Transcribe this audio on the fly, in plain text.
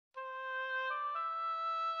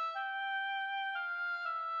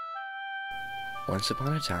Once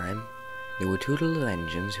upon a time, there were two little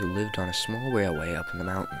engines who lived on a small railway up in the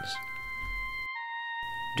mountains.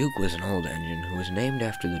 Duke was an old engine who was named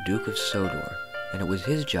after the Duke of Sodor, and it was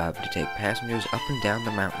his job to take passengers up and down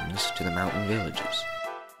the mountains to the mountain villages.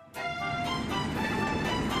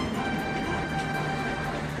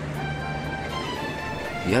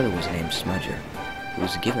 The other was named Smudger. He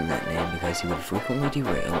was given that name because he would frequently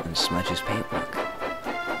derail and smudge his paintwork.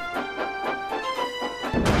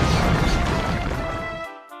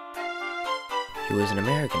 He was an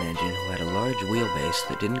American engine who had a large wheelbase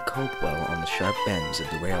that didn't cope well on the sharp bends of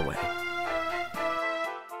the railway.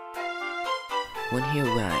 When he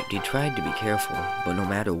arrived, he tried to be careful, but no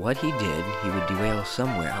matter what he did, he would derail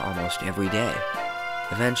somewhere almost every day.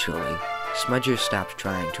 Eventually, Smudger stopped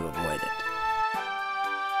trying to avoid it.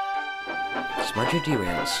 Smudger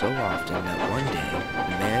derailed so often that one day,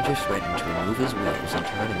 the manager threatened to remove his wheels and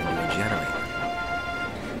turn him into a generator.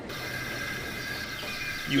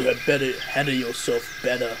 You had better handle yourself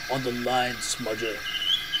better on the line, Smudger.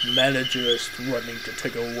 Manager is threatening to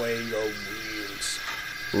take away your wheels.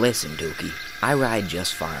 Listen, Dookie, I ride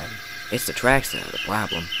just fine. It's the tracks that are the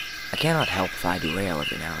problem. I cannot help if I derail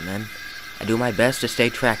every now and then. I do my best to stay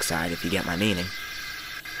trackside, if you get my meaning.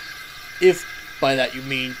 If by that you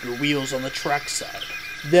mean your wheels on the track side,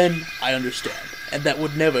 then I understand, and that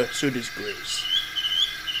would never suit his grace.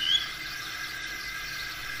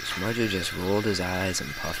 Smudger just rolled his eyes and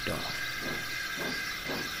puffed off.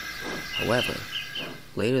 However,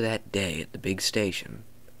 later that day at the big station,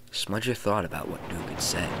 Smudger thought about what Duke had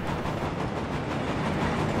said.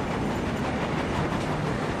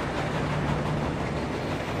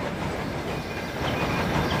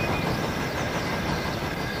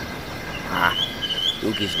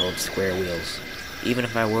 Dookie's old square wheels. Even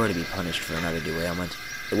if I were to be punished for another derailment,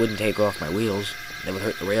 it wouldn't take off my wheels. It would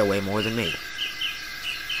hurt the railway more than me.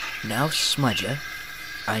 Now, Smudger,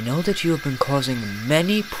 I know that you have been causing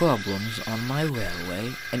many problems on my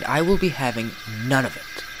railway, and I will be having none of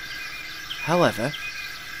it. However,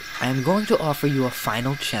 I am going to offer you a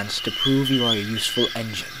final chance to prove you are a useful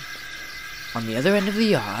engine. On the other end of the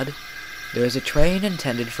yard, there is a train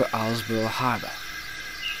intended for Owlsboro Harbor.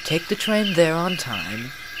 Take the train there on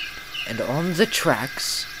time, and on the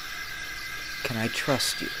tracks. Can I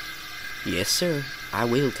trust you? Yes, sir. I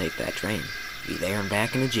will take that train. Be there and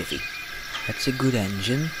back in a jiffy. That's a good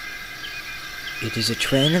engine. It is a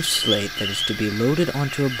train of slate that is to be loaded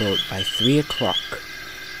onto a boat by 3 o'clock.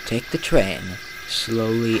 Take the train,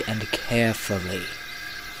 slowly and carefully.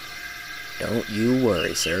 Don't you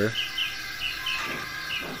worry, sir.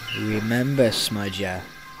 Remember, Smudger,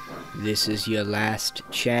 this is your last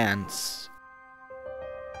chance.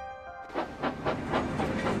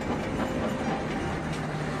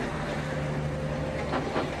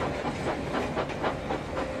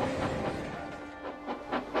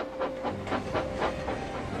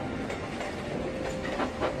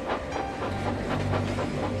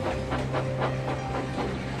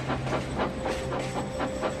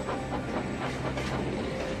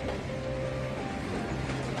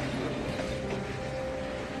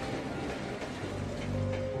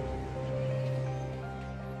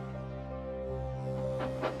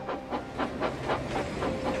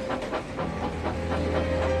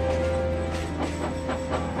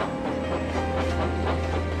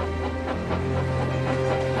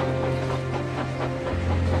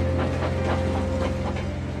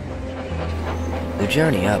 The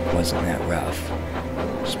journey up wasn't that rough.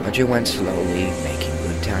 Smudger went slowly, making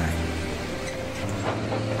good time.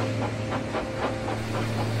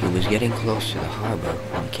 He was getting close to the harbor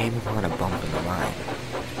when he came upon a bump in the line.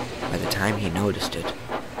 By the time he noticed it,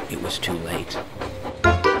 it was too late.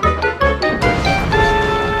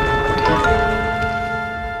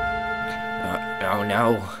 Oh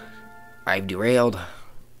no, I've derailed.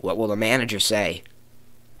 What will the manager say?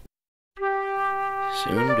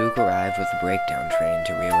 Soon Duke arrived with the breakdown train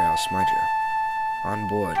to reroute Smudger. On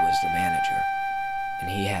board was the manager, and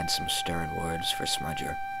he had some stern words for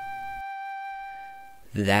Smudger.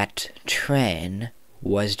 That train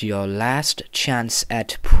was your last chance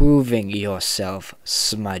at proving yourself,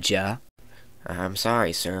 Smudger. I'm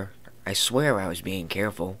sorry, sir. I swear I was being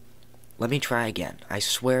careful. Let me try again. I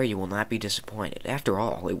swear you will not be disappointed. After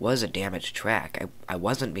all, it was a damaged track. I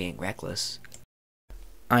wasn't being reckless.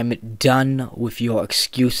 I'm done with your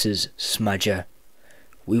excuses, Smudger.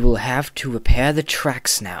 We will have to repair the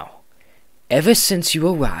tracks now. Ever since you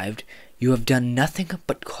arrived, you have done nothing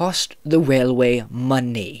but cost the railway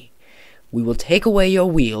money. We will take away your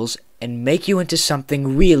wheels and make you into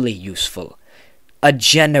something really useful. A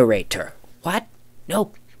generator. What?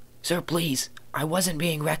 No, sir, please. I wasn't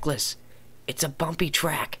being reckless. It's a bumpy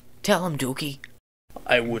track. Tell him, Dookie.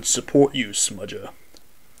 I would support you, Smudger,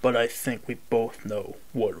 but I think we both know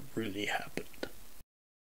what really happened.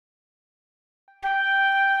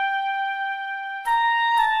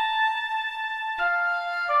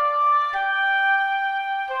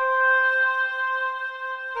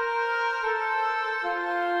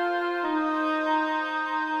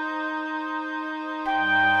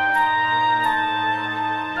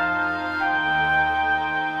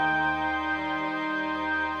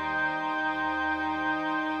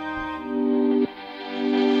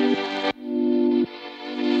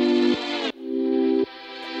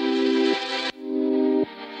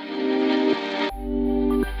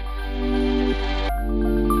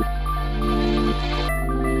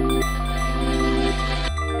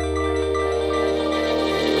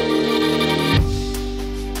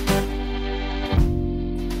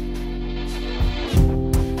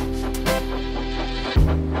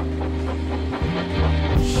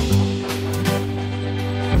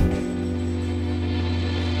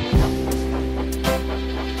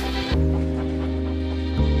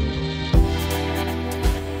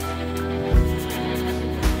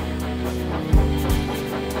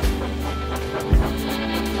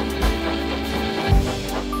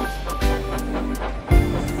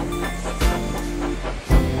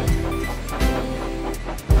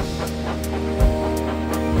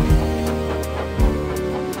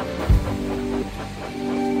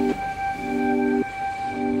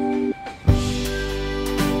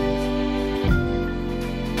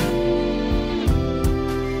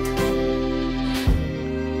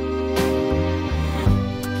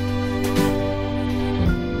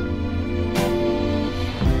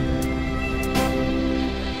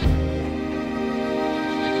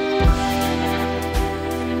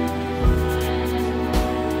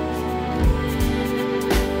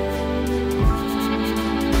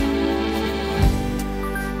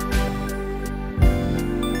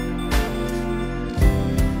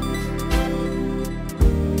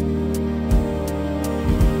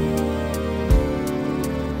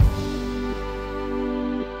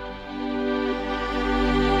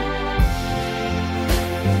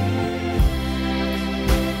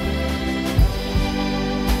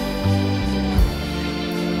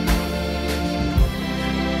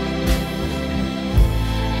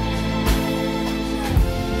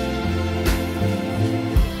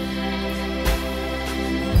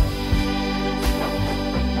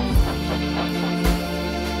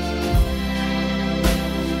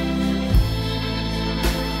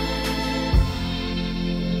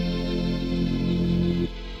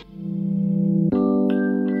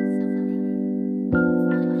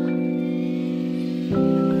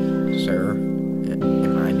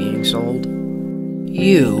 Sold?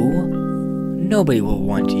 You? Nobody will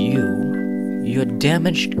want you. You're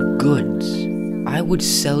damaged goods. I would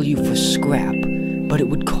sell you for scrap, but it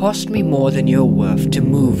would cost me more than you're worth to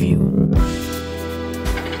move you.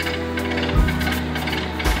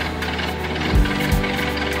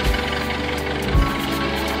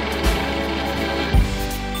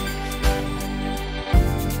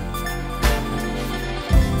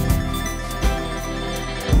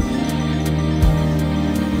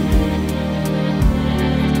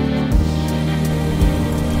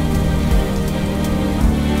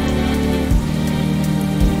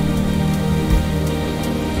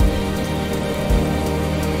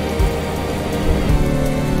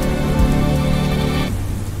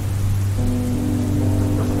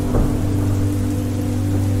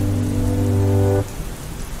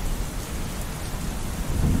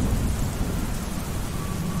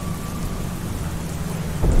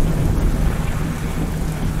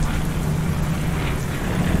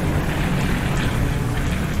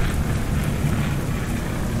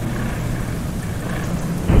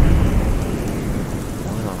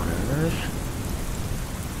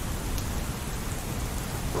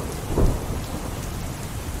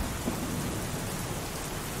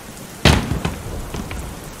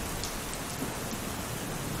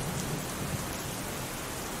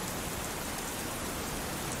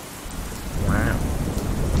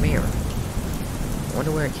 I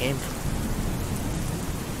wonder where it came from.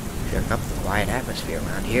 Shook up the quiet atmosphere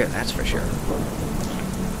around here, that's for sure.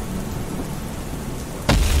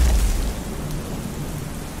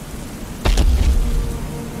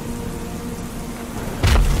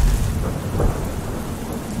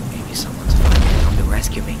 Maybe someone's finally come to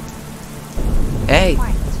rescue me. Hey!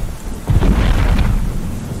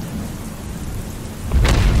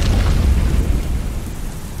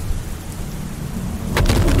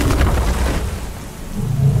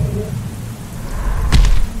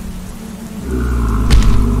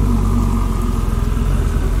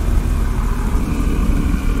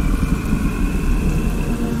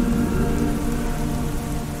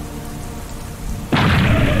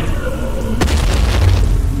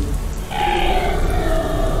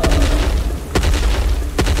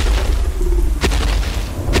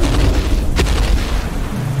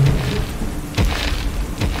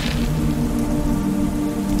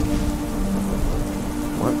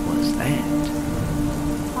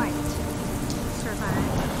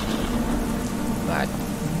 But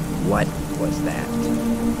what was that?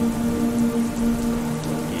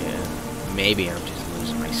 Yeah, maybe I'm just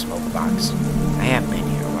losing my smoke box. I haven't been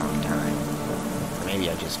here a long time. Or maybe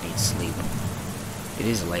I just need sleep. It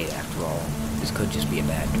is late after all. This could just be a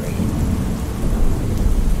bad dream.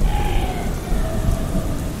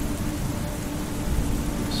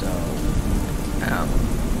 So,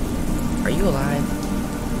 are you alive?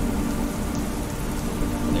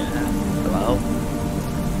 Hello?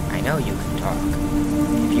 I know you can talk.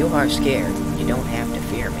 If you are scared, you don't have to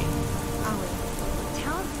fear me. Ollie,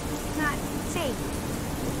 tell him it's not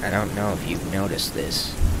safe. I don't know if you've noticed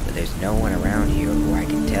this, but there's no one around here who I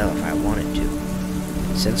can tell if I wanted to.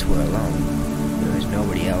 And since we're alone, there is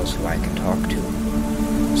nobody else who I can talk to.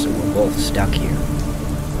 So we're both stuck here.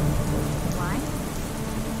 Why?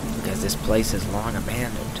 Because this place is long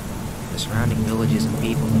abandoned. The surrounding villages and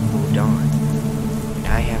people have moved on. And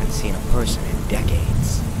I haven't seen a person in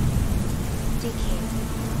decades. Decades.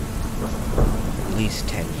 At least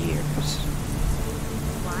 10 years.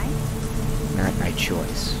 Why? Not my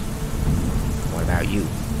choice. What about you?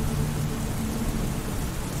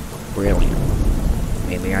 Brilliant.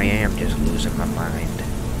 Maybe I am just losing my mind.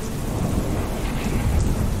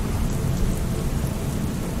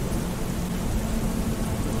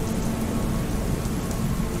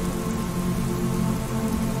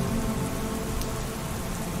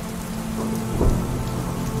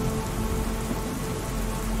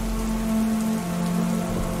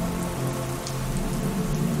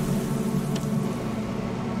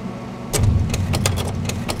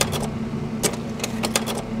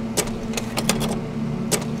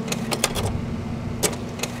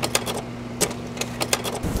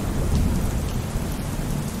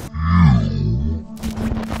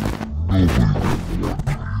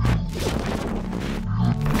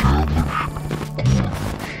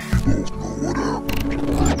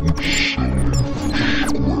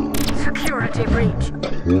 Security breach.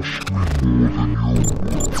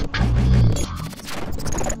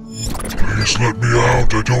 Please let me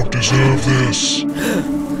out, I don't deserve this.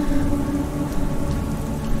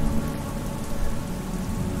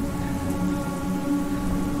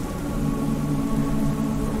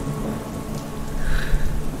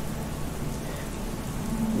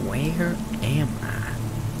 Where am I?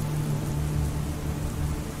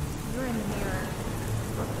 You're in the mirror.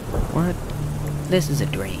 What? This is a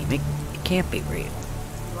dream. It can't be real.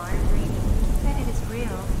 You are dreaming. But it is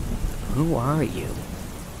real. Who are you?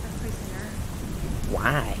 A prisoner.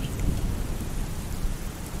 Why?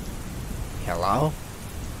 Hello?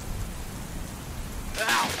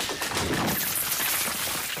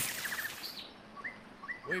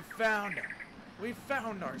 We found him. We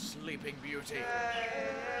found our sleeping beauty.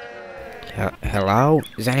 Hello?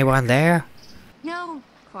 Is anyone there? No,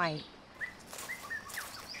 quite.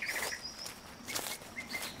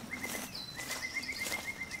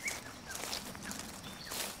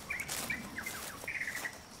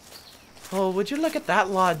 Oh, would you look at that,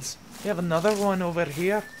 lads? We have another one over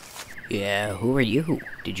here. Yeah, who are you?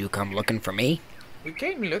 Did you come looking for me? We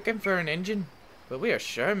came looking for an engine, but we are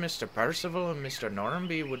sure Mr. Percival and Mr.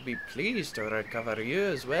 Normanby would be pleased to recover you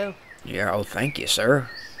as well. Yeah, oh, thank you, sir.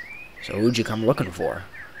 So who'd you come looking for?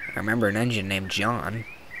 I remember an engine named John.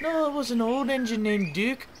 No, it was an old engine named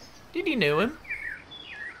Duke. Did you know him?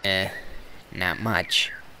 Not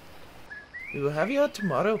much. We will have you out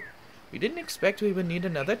tomorrow. We didn't expect we would need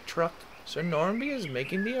another truck. Sir Normanby is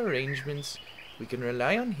making the arrangements. We can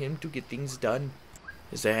rely on him to get things done.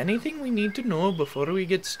 Is there anything we need to know before we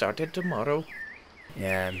get started tomorrow?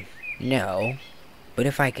 No. But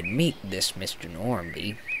if I could meet this Mr.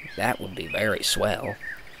 Normanby, that would be very swell.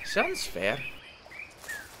 Sounds fair.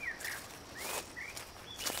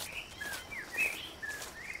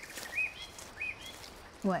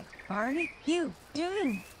 What are you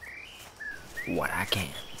doing? What I can.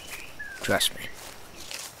 Trust me.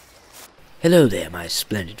 Hello there, my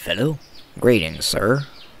splendid fellow. Greetings, sir.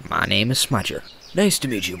 My name is Smudger. Nice to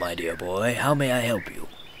meet you, my dear boy. How may I help you?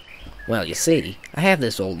 Well, you see, I have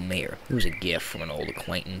this old mirror. It was a gift from an old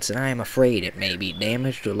acquaintance, and I am afraid it may be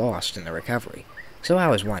damaged or lost in the recovery. So I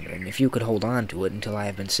was wondering if you could hold on to it until I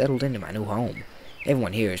have been settled into my new home.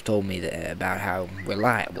 Everyone here has told me about how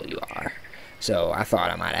reliable you are. So I thought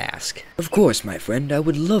I might ask. Of course, my friend. I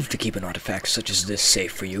would love to keep an artifact such as this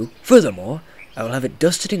safe for you. Furthermore, I will have it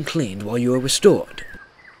dusted and cleaned while you are restored.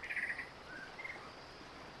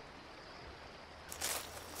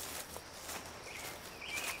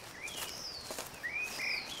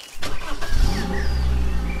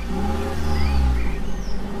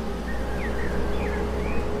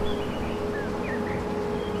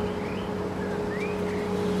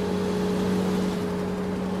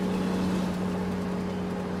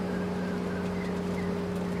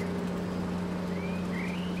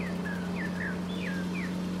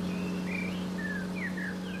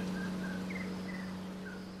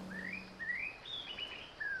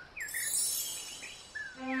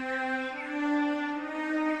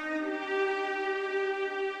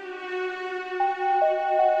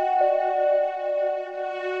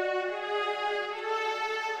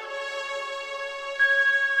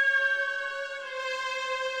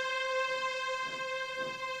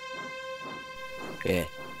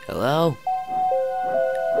 Hello?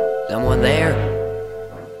 Someone there?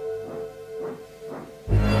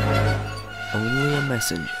 Only a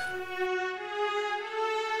messenger.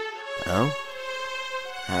 Oh?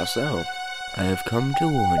 How so? I have come to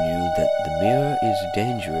warn you that the mirror is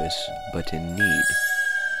dangerous, but in need.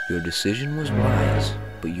 Your decision was wise,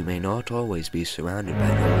 but you may not always be surrounded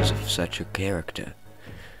by those of such a character.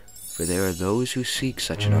 For there are those who seek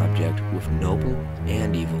such an object with noble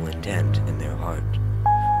and evil intent in their heart.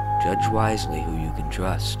 Judge wisely who you can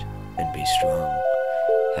trust, and be strong.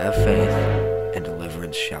 Have faith, and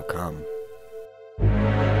deliverance shall come.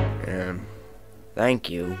 Thank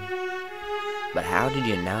you. But how did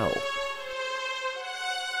you know?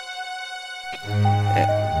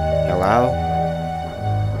 Hello?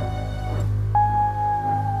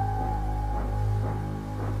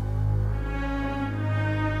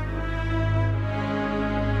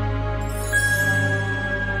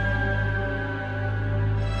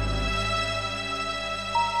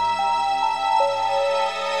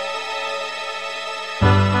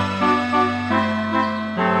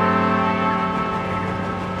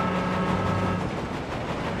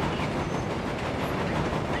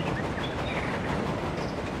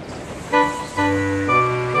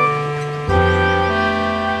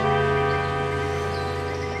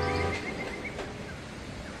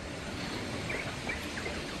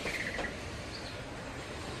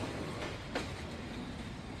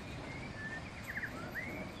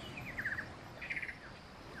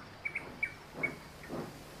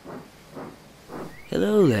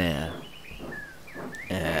 Hello there.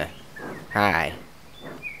 Hi.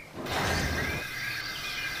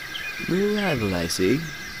 New arrival, I see.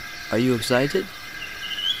 Are you excited?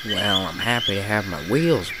 Well, I'm happy to have my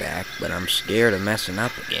wheels back, but I'm scared of messing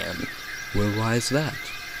up again. Well, why is that?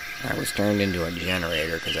 I was turned into a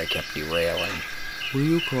generator because I kept derailing. Were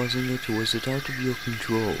you causing it, or was it out of your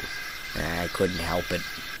control? I couldn't help it.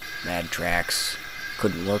 Bad tracks.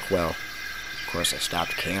 Couldn't work well. Of course, I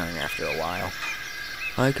stopped caring after a while.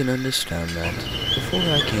 I can understand that. Before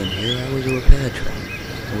I came here, I was a repair train.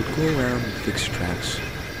 I would go around and fix tracks.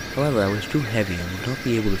 However, I was too heavy and would not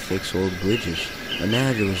be able to fix old bridges. My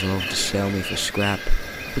manager resolved to sell me for scrap,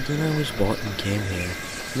 but then I was bought and came here.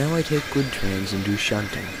 Now I take good trains and do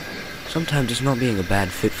shunting. Sometimes it's not being a bad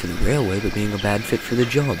fit for the railway, but being a bad fit for the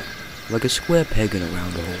job. Like a square peg in a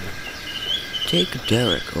round hole. Take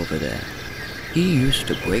Derek over there. He used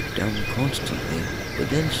to break down constantly, but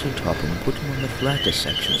then Sir Topham put him on the flatter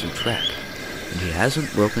sections of track, and he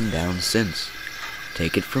hasn't broken down since.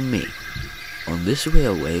 Take it from me. On this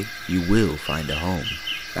railway, you will find a home.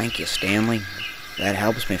 Thank you, Stanley. That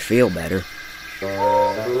helps me feel better.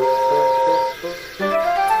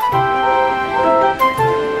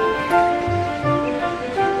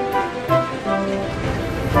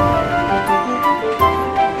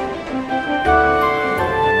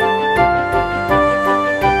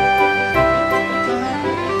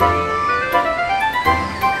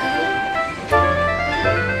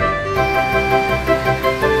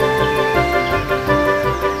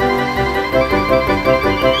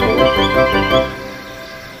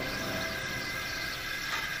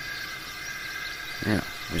 Now,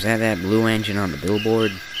 was that blue engine on the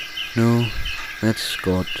billboard? No, that's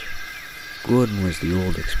Scott. Gordon was the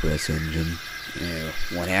old express engine. Yeah,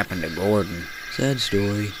 what happened to Gordon? Sad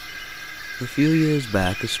story. A few years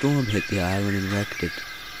back, a storm hit the island and wrecked it.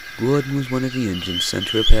 Gordon was one of the engines sent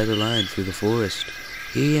to repair the line through the forest.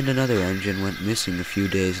 He and another engine went missing a few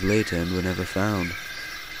days later and were never found.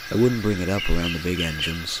 I wouldn't bring it up around the big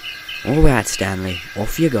engines. All right, Stanley,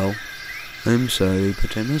 off you go. I'm sorry,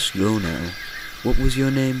 but I must go now. What was your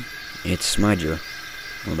name? It's Smudger.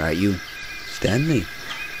 What about you? Stanley.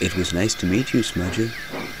 It was nice to meet you, Smudger.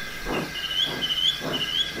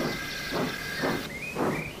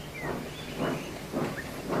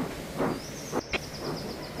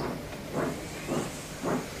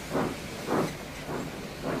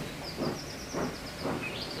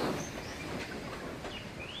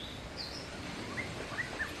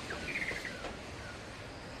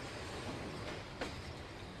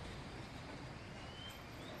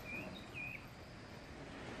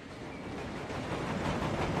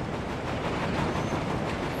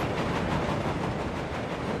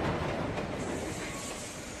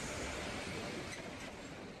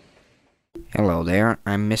 Hello there,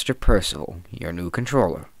 I'm Mr. Percival, your new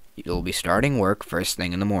controller. You'll be starting work first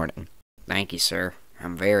thing in the morning. Thank you, sir.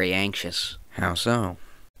 I'm very anxious. How so?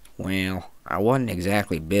 Well, I wasn't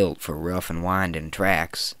exactly built for rough and winding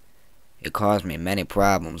tracks. It caused me many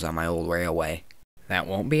problems on my old railway. That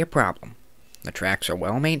won't be a problem. The tracks are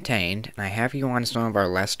well maintained, and I have you on some of our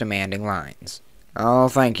less demanding lines. Oh,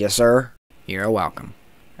 thank you, sir. You're welcome.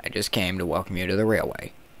 I just came to welcome you to the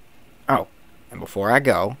railway. Oh, and before I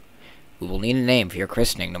go, we will need a name for your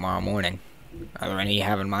christening tomorrow morning. Are there any you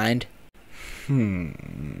have in mind?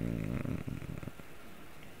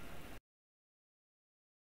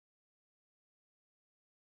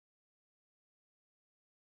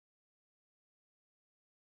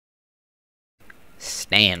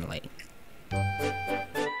 Stanley.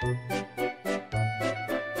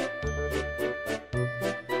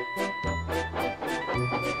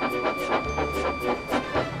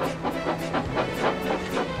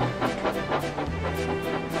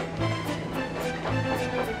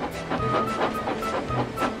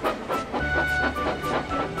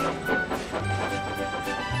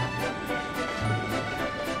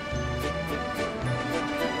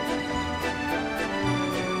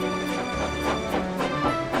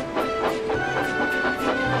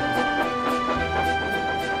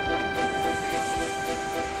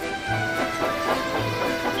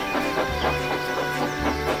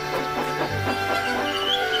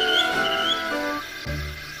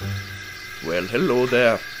 Well, hello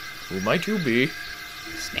there. Who might you be?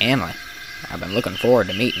 Stanley. I've been looking forward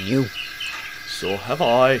to meeting you. So have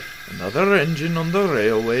I. Another engine on the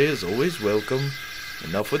railway is always welcome.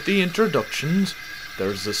 Enough with the introductions.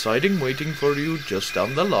 There's a siding waiting for you just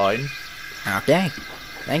down the line. Okay.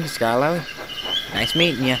 Thank you, Scarlo. Nice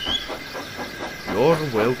meeting you. You're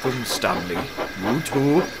welcome, Stanley. You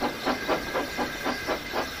too.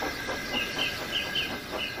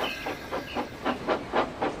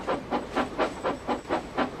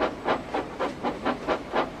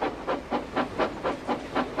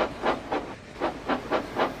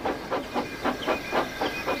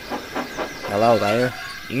 Hello there.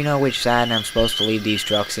 Do you know which side I'm supposed to leave these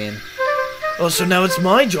trucks in? Oh, so now it's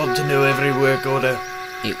my job to know every work order.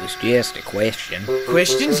 It was just a question.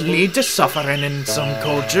 Questions lead to suffering in some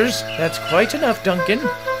cultures. That's quite enough, Duncan.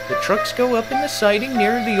 The trucks go up in the siding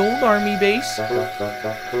near the old army base.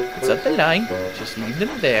 It's up the line. Just leave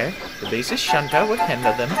them there. The base's shunter will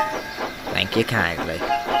handle them. Thank you kindly.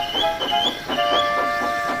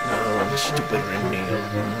 Oh, stupid Renee.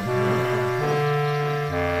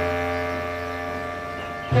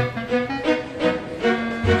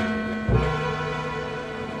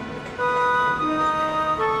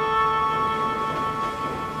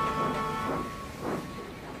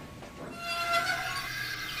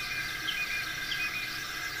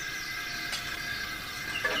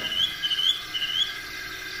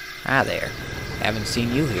 Hi there. Haven't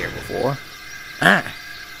seen you here before. Ah!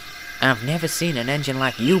 I've never seen an engine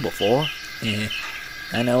like you before.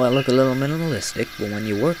 I know I look a little minimalistic, but when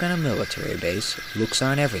you work on a military base, looks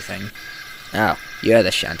aren't everything. Oh, you're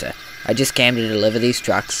the shunter. I just came to deliver these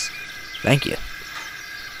trucks. Thank you.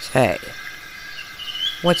 Say,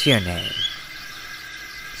 what's your name?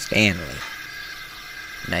 Stanley.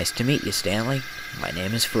 Nice to meet you, Stanley. My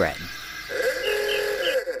name is Fred.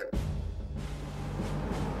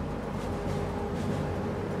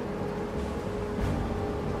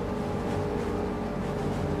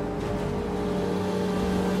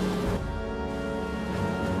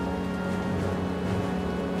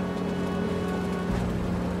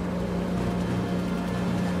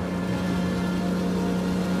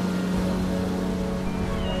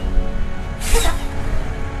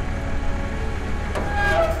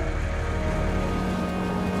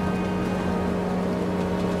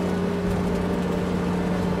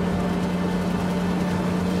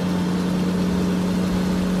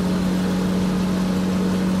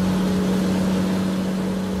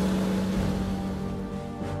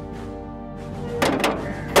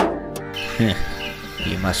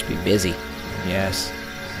 You must be busy. Yes.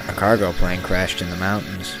 A cargo plane crashed in the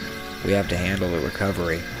mountains. We have to handle the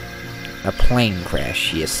recovery. A plane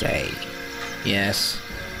crash, you say? Yes.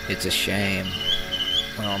 It's a shame.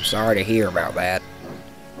 Well, I'm sorry to hear about that.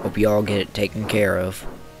 Hope you all get it taken care of.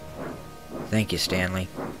 Thank you, Stanley.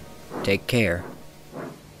 Take care.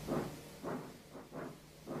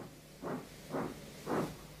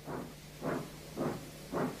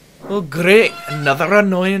 Oh, great. Another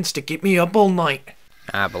annoyance to keep me up all night.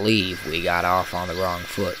 I believe we got off on the wrong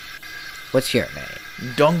foot. What's your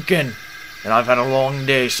name? Duncan. And I've had a long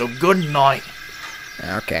day, so good night.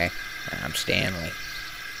 Okay, I'm Stanley.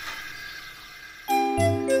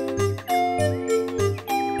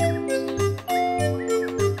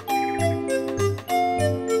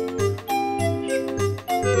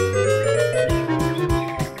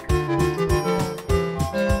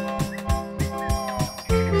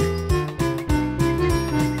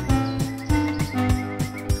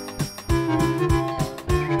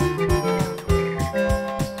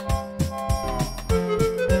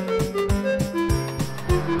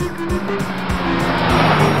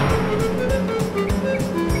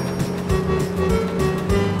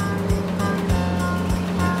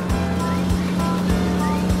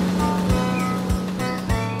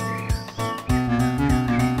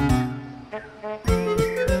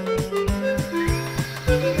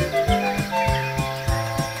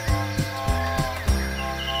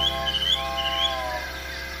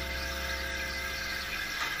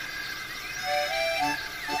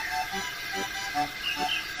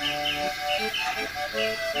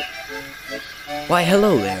 Why,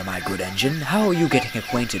 hello there, my good engine. How are you getting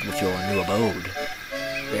acquainted with your new abode?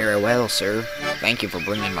 Very well, sir. Thank you for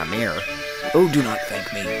bringing my mirror. Oh, do not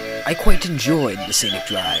thank me. I quite enjoyed the scenic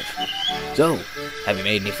drive. So, have you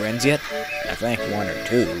made any friends yet? I think one or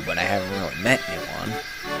two, but I haven't really met anyone.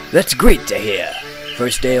 That's great to hear.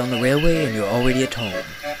 First day on the railway and you're already at home.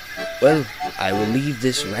 Well, I will leave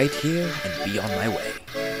this right here and be on my way.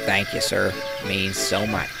 Thank you, sir. Means so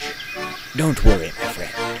much. Don't worry, my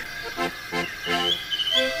friend.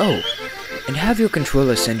 Oh, and have your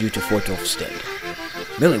controller send you to Fort Ulfstead.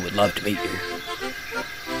 Millie would love to meet you.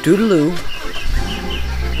 Toodaloo.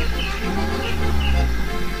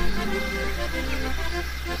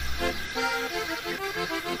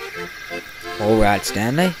 All right,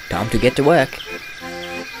 Stanley. Time to get to work.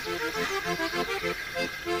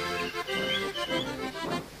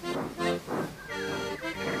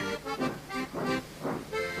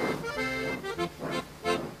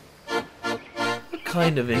 What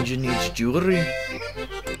kind of engine needs jewelry?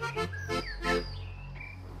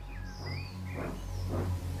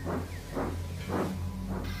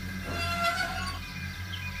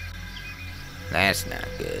 That's not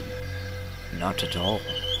good. Not at all.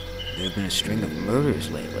 There have been a string of murders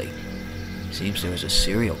lately. Seems there was a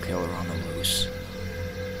serial killer on the loose.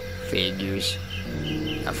 Figures.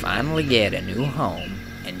 I finally get a new home,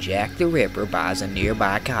 and Jack the Ripper buys a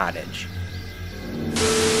nearby cottage.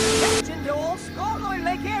 Attention to all Scarloy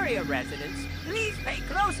Lake area residents. Please pay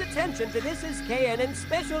close attention to this is KNN's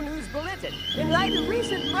special news bulletin. In light of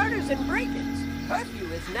recent murders and break-ins, curfew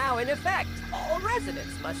is now in effect. All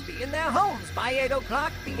residents must be in their homes by 8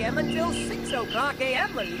 o'clock p.m. until 6 o'clock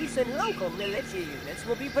a.m. release, and local militia units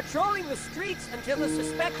will be patrolling the streets until the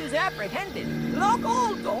suspect is apprehended. Lock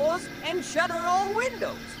all doors and shutter all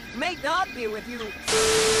windows. May God be with you.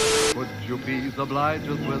 Would you please oblige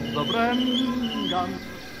us with the Bren gun?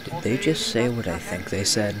 Did they just say what I think they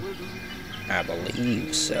said? I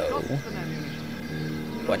believe so.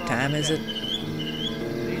 What time is it?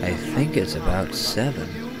 I think it's about 7.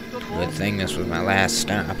 Good thing this was my last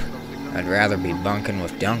stop. I'd rather be bunking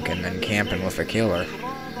with Duncan than camping with a killer.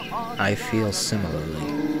 I feel similarly.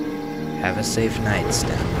 Have a safe night,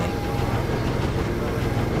 Stanley.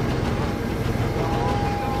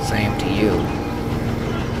 Same to you.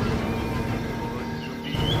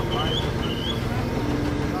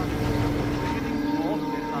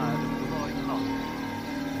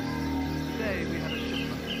 Today we had a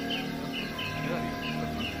shipment. Curious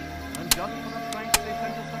shipment. And just for the frank, they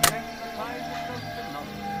sent us an extra size of toast and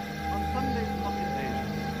nuts. On Sunday's muck invasion,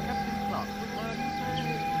 Captain Clark was heard to say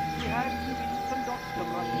he had to be some doctor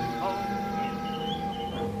rushing home.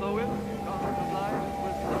 So if you can't oblige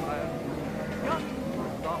with the Bren gun,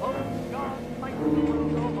 the home guard might will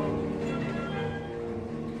go home.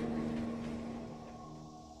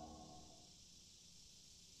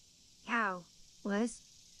 How was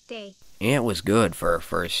day? It was good for a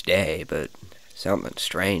first day, but something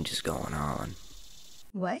strange is going on.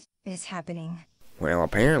 What is happening? Well,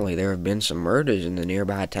 apparently there have been some murders in the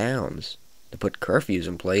nearby towns. They put curfews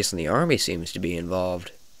in place and the army seems to be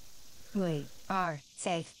involved. We are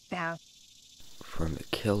safe now. From the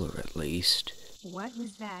killer, at least. What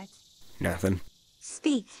was that? Nothing.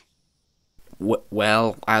 Speak.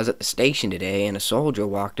 Well, I was at the station today and a soldier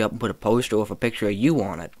walked up and put a poster with a picture of you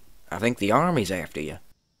on it. I think the army's after you.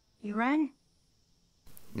 You run?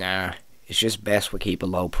 Nah, it's just best we keep a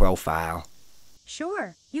low profile.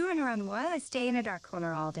 Sure. You run around while I stay in a dark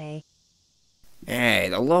corner all day. Hey,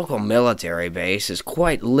 the local military base is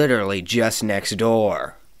quite literally just next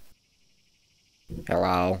door.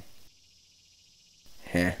 Hello?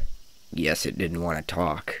 Heh. Guess it didn't want to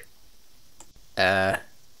talk.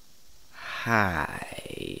 Hi.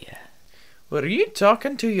 Were you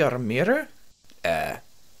talking to your mirror?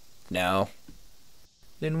 No.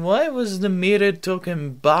 Then why was the mirror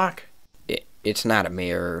talking back? It's not a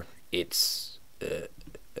mirror. It's a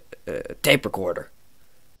tape recorder.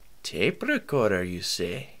 Tape recorder, you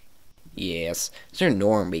say? Yes, Sir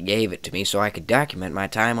Normby gave it to me so I could document my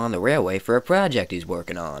time on the railway for a project he's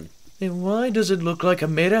working on. Then why does it look like a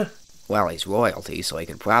mirror? Well, he's royalty, so he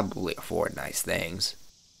can probably afford nice things.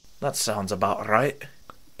 That sounds about right.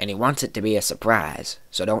 And he wants it to be a surprise,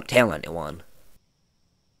 so don't tell anyone.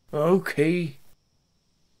 Okay.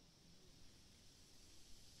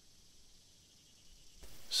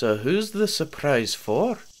 So who's the surprise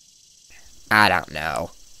for? I don't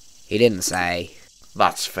know. He didn't say.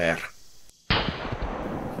 That's fair.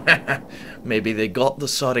 Maybe they got the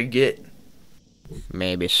sorry git.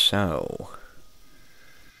 Maybe so.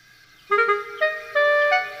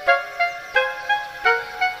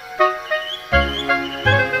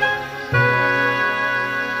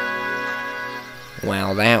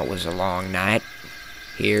 was a long night.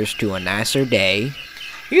 Here's to a nicer day.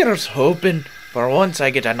 Here's hoping. For once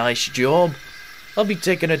I get a nice job. I'll be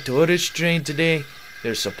taking a tourist train today.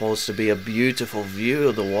 There's supposed to be a beautiful view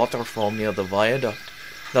of the waterfall near the viaduct.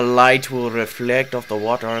 The light will reflect off the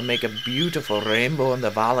water and make a beautiful rainbow in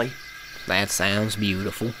the valley. That sounds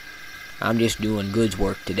beautiful. I'm just doing goods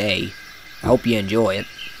work today. I hope you enjoy it.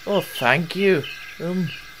 Oh, thank you.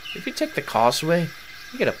 If you take the causeway,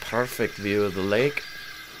 you get a perfect view of the lake.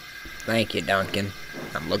 Thank you, Duncan.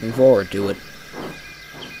 I'm looking forward to it.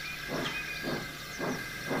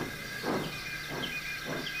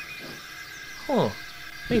 Huh.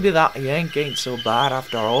 Maybe that yank ain't so bad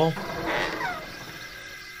after all.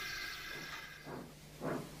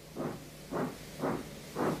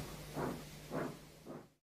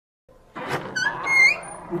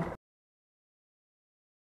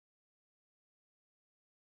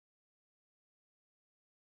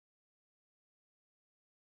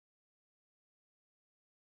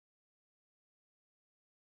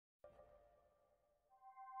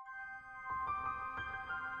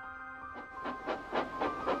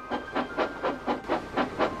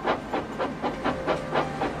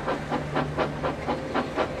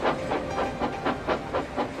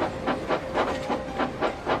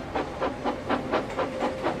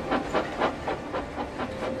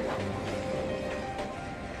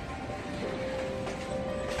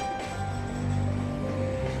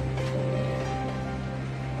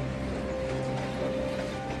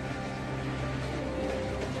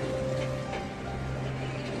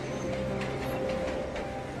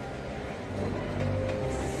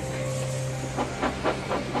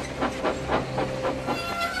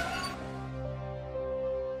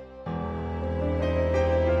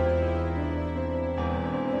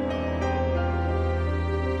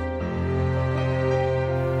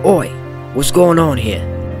 Oi, what's going on here?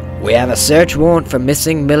 We have a search warrant for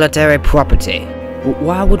missing military property.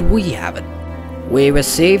 Why would we have it? We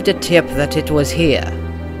received a tip that it was here.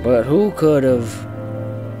 But who could have...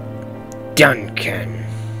 Duncan.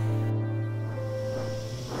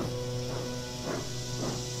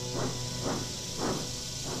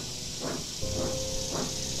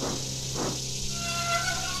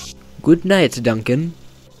 Good night, Duncan.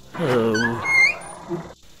 Hello.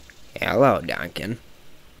 Hello, Duncan.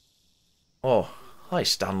 Oh, hi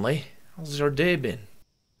Stanley. How's your day been?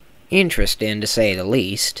 Interesting to say the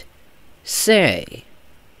least. Say,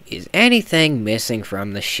 is anything missing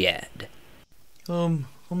from the shed? I'm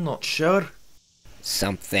not sure.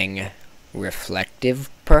 Something reflective,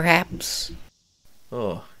 perhaps?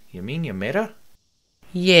 Oh, you mean your mirror?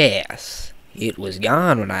 Yes, it was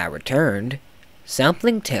gone when I returned.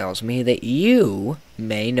 Something tells me that you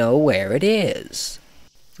may know where it is.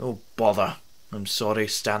 Oh, bother. I'm sorry,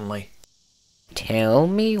 Stanley. Tell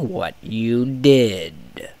me what you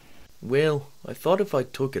did. Well, I thought if I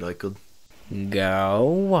took it I could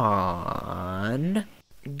Go on.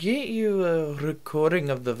 get you a recording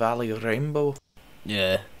of the Valley Rainbow.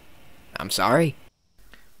 I'm sorry?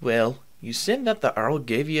 Well, you said that the Earl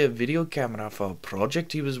gave you a video camera for a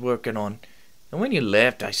project he was working on. And when you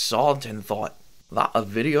left, I saw it and thought that a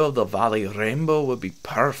video of the Valley Rainbow would be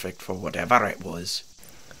perfect for whatever it was.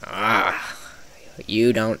 Ah,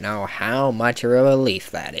 you don't know how much of a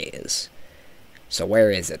relief that is. So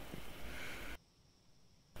where is it?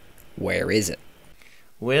 Where is it?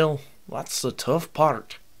 Well, that's the tough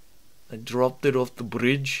part. I dropped it off the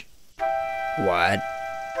bridge. What?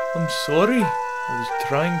 I'm sorry. I was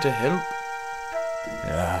trying to help.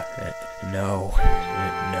 No.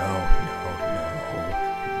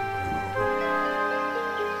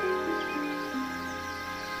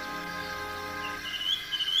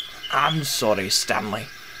 I'm sorry, Stanley.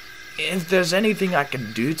 If there's anything I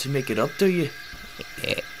can do to make it up to you.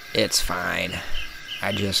 It's fine.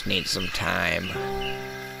 I just need some time.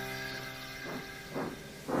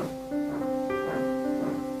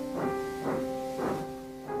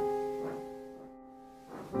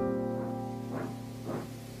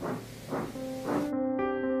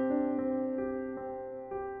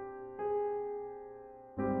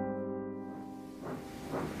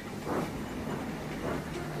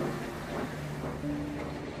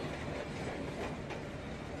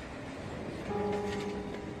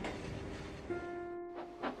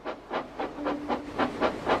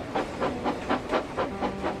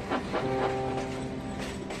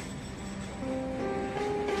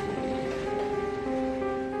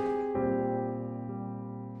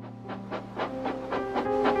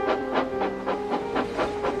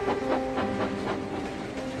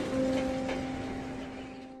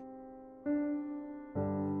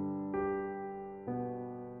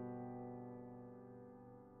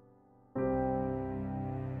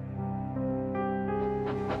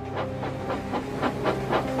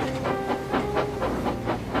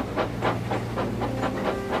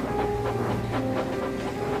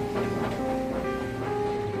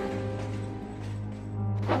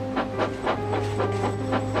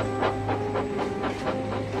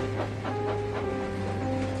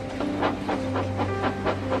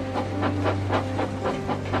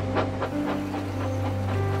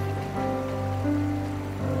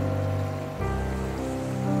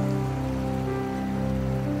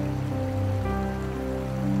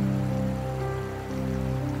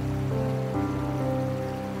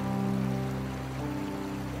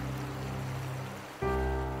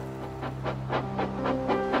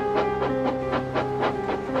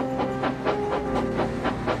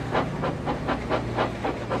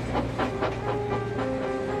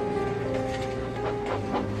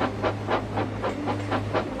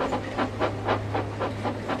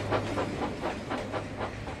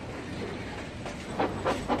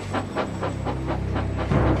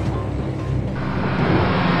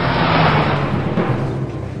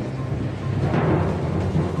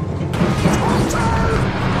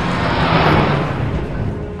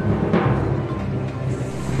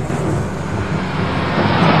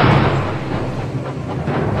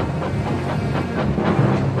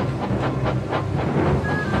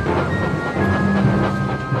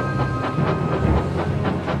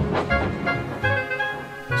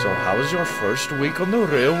 has your first week on the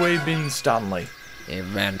railway been, Stanley?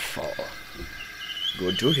 Eventful.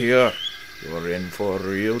 Good to hear. You're in for a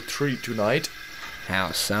real treat tonight.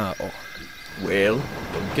 How so? Well,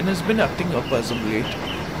 Duncan has been acting up as of late,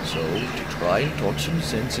 so to try and talk some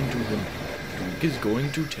sense into him, Duke is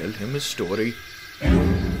going to tell him a story.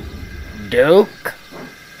 Duke?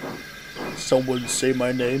 Someone say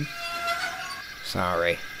my name?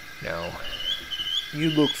 Sorry. No. You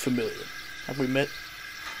look familiar. Have we met?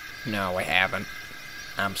 No, we haven't.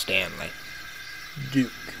 I'm Stanley.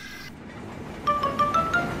 Duke.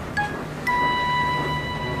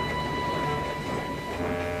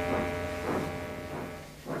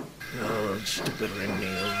 Oh, stupid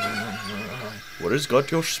Renee. What has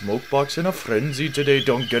got your smoke box in a frenzy today,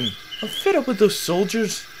 Duncan? I'm fed up with those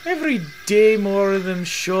soldiers. Every day more of them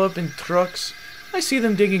show up in trucks. I see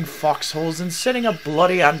them digging foxholes and setting up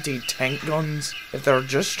bloody anti-tank guns. If they're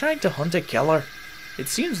just trying to hunt a killer, it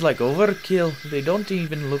seems like overkill. They don't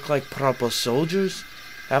even look like proper soldiers.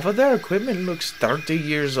 Half of their equipment looks 30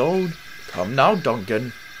 years old. Come now,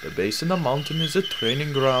 Duncan. The base in the mountain is a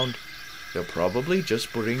training ground. They're probably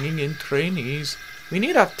just bringing in trainees. We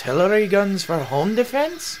need artillery guns for home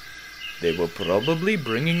defense. They were probably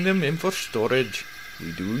bringing them in for storage.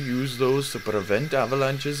 We do use those to prevent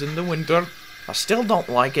avalanches in the winter. I still don't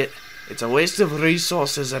like it. It's a waste of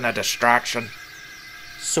resources and a distraction.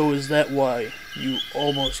 So is that why you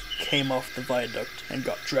almost came off the viaduct and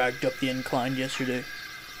got dragged up the incline yesterday?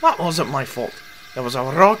 That wasn't my fault. There was a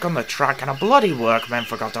rock on the track and a bloody workman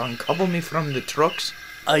forgot to uncouple me from the trucks.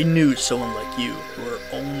 I knew someone like you who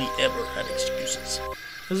only ever had excuses.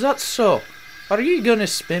 Is that so? Are you gonna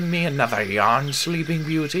spin me another yarn, Sleeping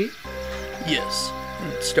Beauty? Yes,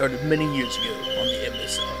 and it started many years ago on the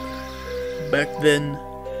MSR. Back then,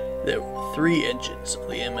 there were 3 engines on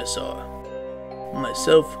the MSR.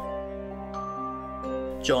 Myself,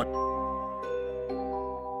 John,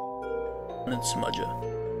 and Smudger.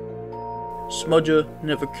 Smudger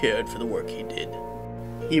never cared for the work he did.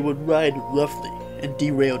 He would ride roughly and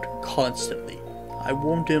derailed constantly. I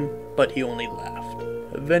warned him, but he only laughed.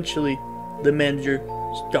 Eventually, the manager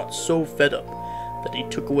got so fed up that he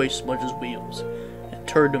took away Smudger's wheels and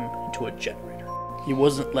turned him into a generator. He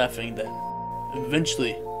wasn't laughing then.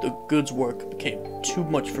 Eventually, the goods work became too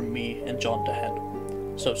much for me and John to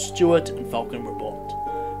handle, so Stuart and Falcon were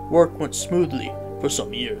bought. Work went smoothly for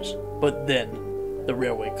some years, but then the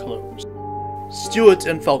railway closed. Stuart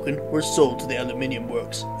and Falcon were sold to the aluminium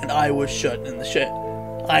works, and I was shut in the shed.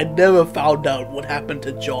 I never found out what happened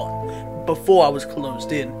to John. Before I was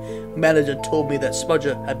closed in, manager told me that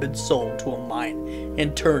Smudger had been sold to a mine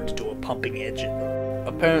and turned into a pumping engine.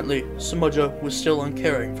 Apparently, Smudger was still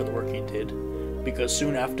uncaring for the work he did, because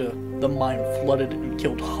soon after, the mine flooded and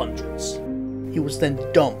killed hundreds. He was then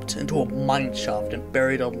dumped into a mine shaft and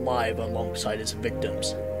buried alive alongside his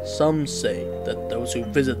victims. Some say that those who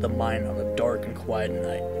visit the mine on a dark and quiet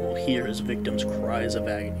night will hear his victims' cries of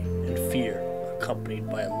agony and fear, accompanied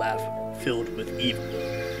by a laugh filled with evil.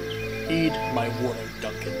 Heed my warning,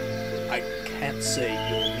 Duncan. I can't say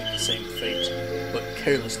you'll meet the same fate, but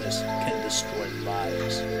carelessness can destroy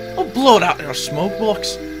lives. Oh, blow it out in your smoke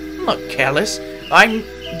box. I'm not careless. I'm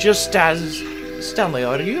just as... Stanley,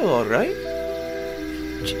 are you alright?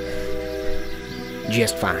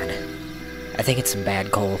 Just fine. I think it's some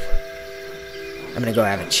bad cold. I'm gonna go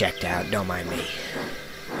have it checked out, don't mind me.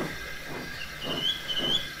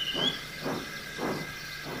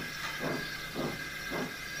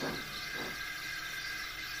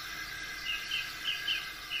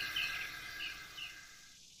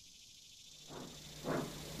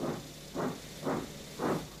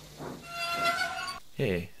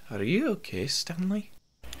 Hey, are you okay, Stanley?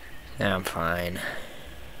 I'm fine.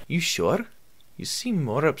 You sure? You seem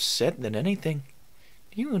more upset than anything.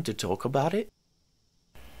 Do you want to talk about it?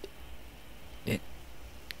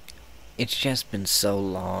 It's just been so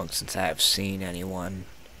long since I've seen anyone.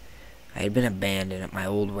 I had been abandoned at my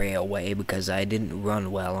old railway because I didn't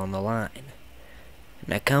run well on the line.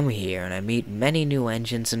 And I come here and I meet many new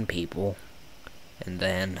engines and people. And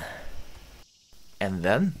then I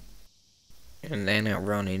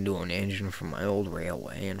run into an engine from my old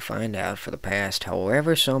railway and find out for the past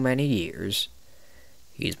however so many years,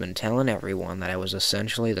 he's been telling everyone that I was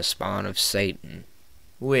essentially the spawn of Satan.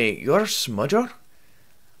 Wait, you're Smudger?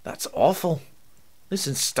 That's awful.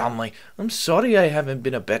 Listen, Stanley, I'm sorry I haven't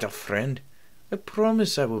been a better friend. I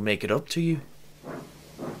promise I will make it up to you.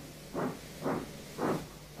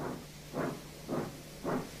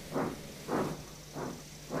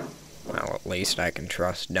 Well, at least I can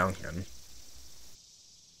trust Duncan.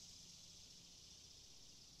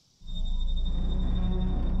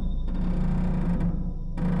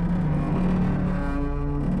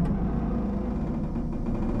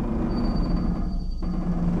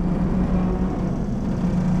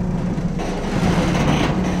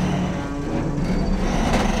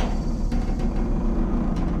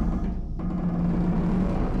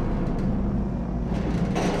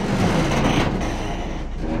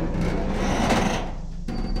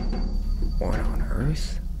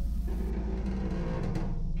 truth?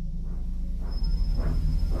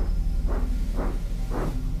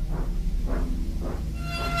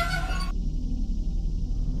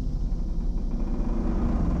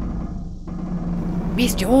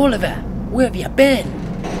 Mr. Oliver, where have you been?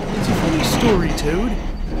 It's a funny story, Toad.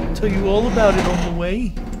 I'll tell you all about it on the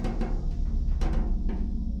way.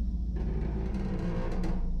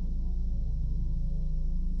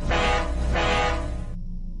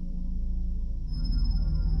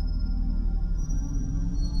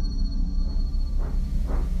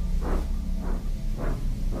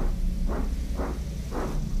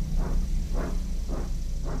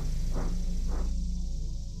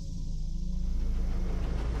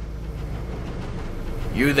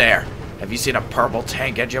 You there. Have you seen a purple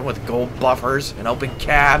tank engine with gold buffers, an open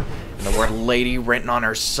cab, and the word lady written on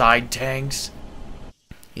her side tanks?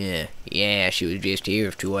 Yeah, she was just here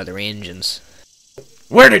with 2 other engines.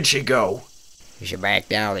 Where did she go? She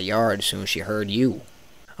backed out of the yard as soon as she heard you.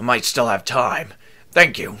 I might still have time.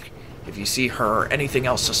 Thank you. If you see her or anything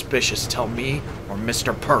else suspicious, tell me or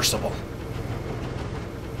Mr. Percival.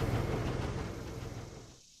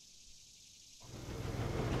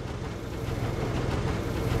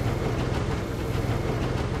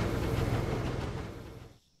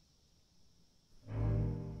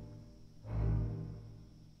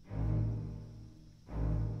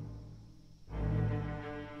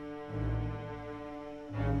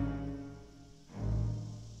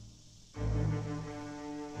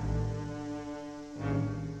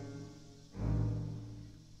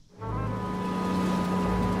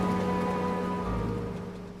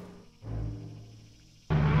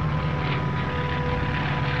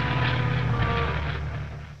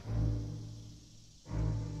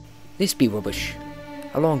 This be rubbish.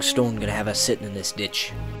 How long's Stone gonna have us sitting in this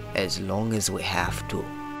ditch? As long as we have to.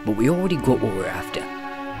 But we already got what we're after.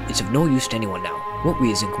 It's of no use to anyone now. What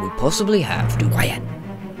reason can we possibly have to... Quiet!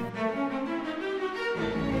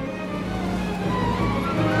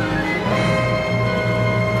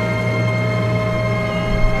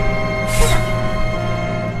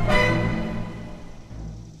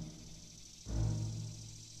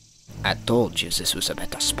 I told you this was a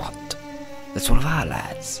better spot. That's one of our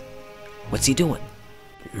lads. What's he doing?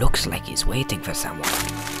 Looks like he's waiting for someone.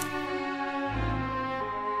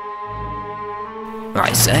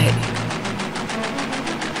 I say.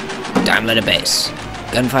 Time at base.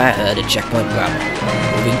 Gunfire heard at checkpoint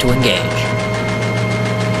Bravo. Moving to engage.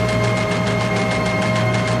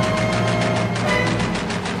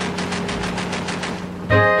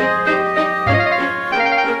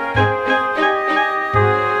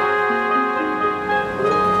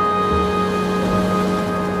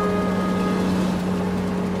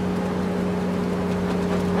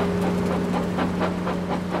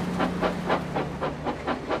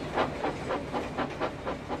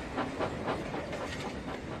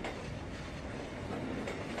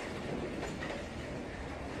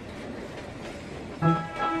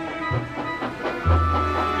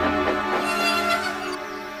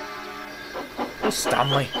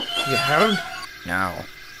 Stanley, you heard? No.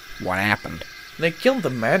 What happened? They killed the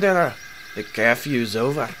murderer. The curfew's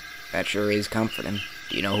over. That sure is comforting.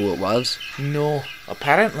 Do you know who it was? No,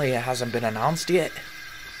 apparently it hasn't been announced yet.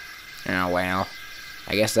 Oh well.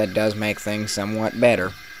 I guess that does make things somewhat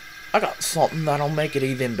better. I got something that'll make it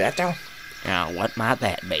even better. Now, what might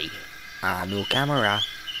that be? A new camera.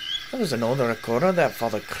 There was an older recorder that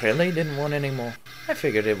Father Crilly didn't want anymore. I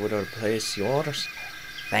figured it would replace yours.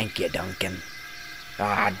 Thank you, Duncan.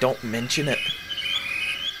 Ah, don't mention it.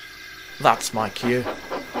 That's my cue.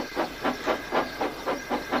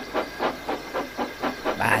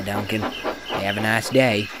 Bye, Duncan. Have a nice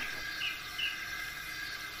day.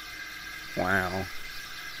 Wow.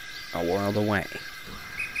 A world away.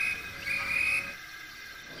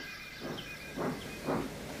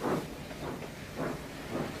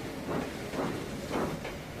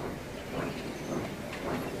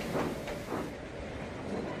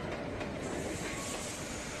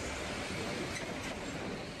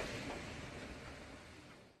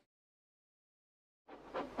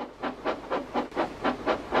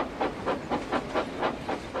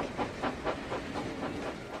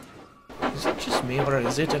 Is it just me, or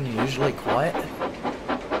is it unusually quiet?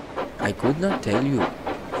 I could not tell you.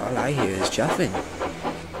 All I hear is chuffing.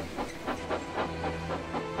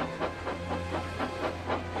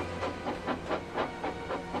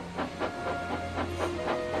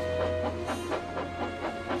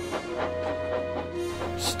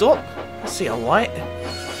 Stop! I see a light.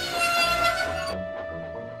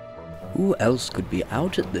 Who else could be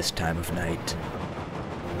out at this time of night?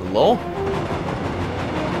 Hello?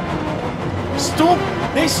 Stop!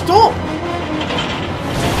 Hey, stop!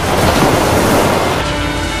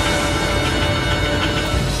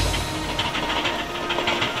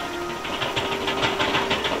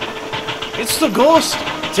 the ghost!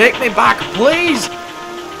 Take me back, please!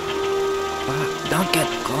 Duncan,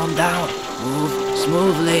 calm down. Move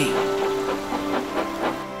smoothly.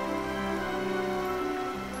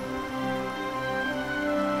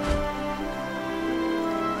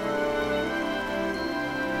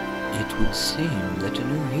 It would seem that a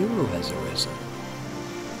new hero has arisen.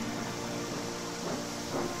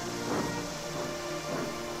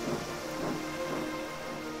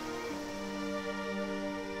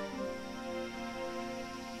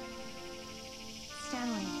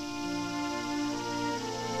 Stanley.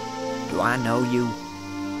 Do I know you?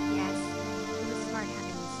 Yes. It was smart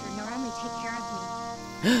having Mr. Normally take care of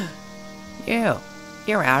me.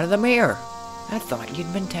 You're out of the mirror. I thought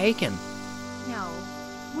you'd been taken. No.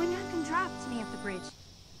 One Duncan dropped me off the bridge.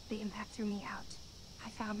 The impact threw me out. I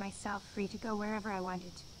found myself free to go wherever I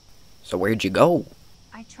wanted. So where'd you go?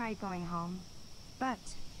 I tried going home, but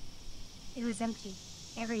it was empty.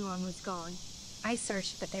 Everyone was gone. I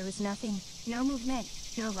searched, but there was nothing. No movement,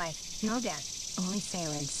 no life, no death, only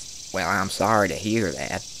silence. Well, I'm sorry to hear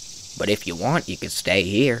that. But if you want, you could stay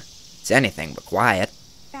here. It's anything but quiet.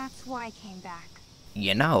 That's why I came back.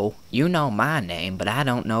 You know my name, but I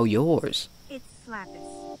don't know yours. It's Lapis.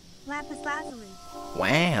 Lapis Lazuli.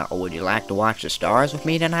 Well, would you like to watch the stars with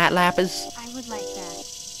me tonight, Lapis? I would like that.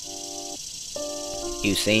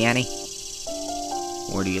 You see any?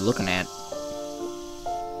 What are you looking at?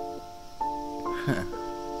 Huh.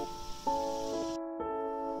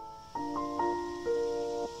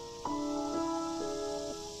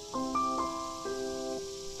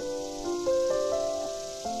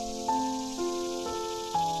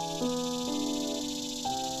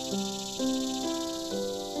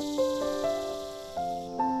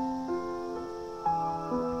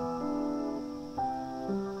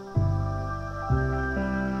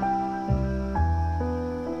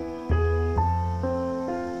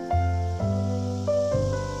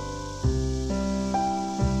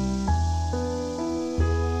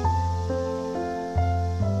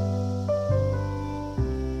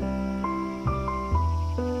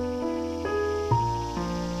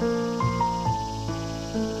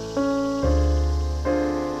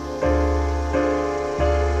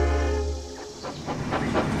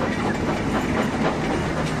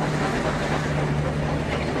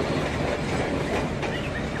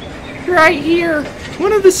 Right here!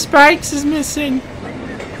 One of the spikes is missing!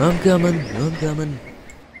 I'm coming.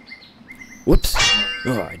 Whoops!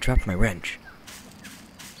 Oh, I dropped my wrench.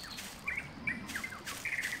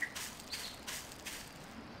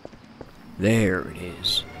 There it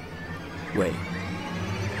is. Wait,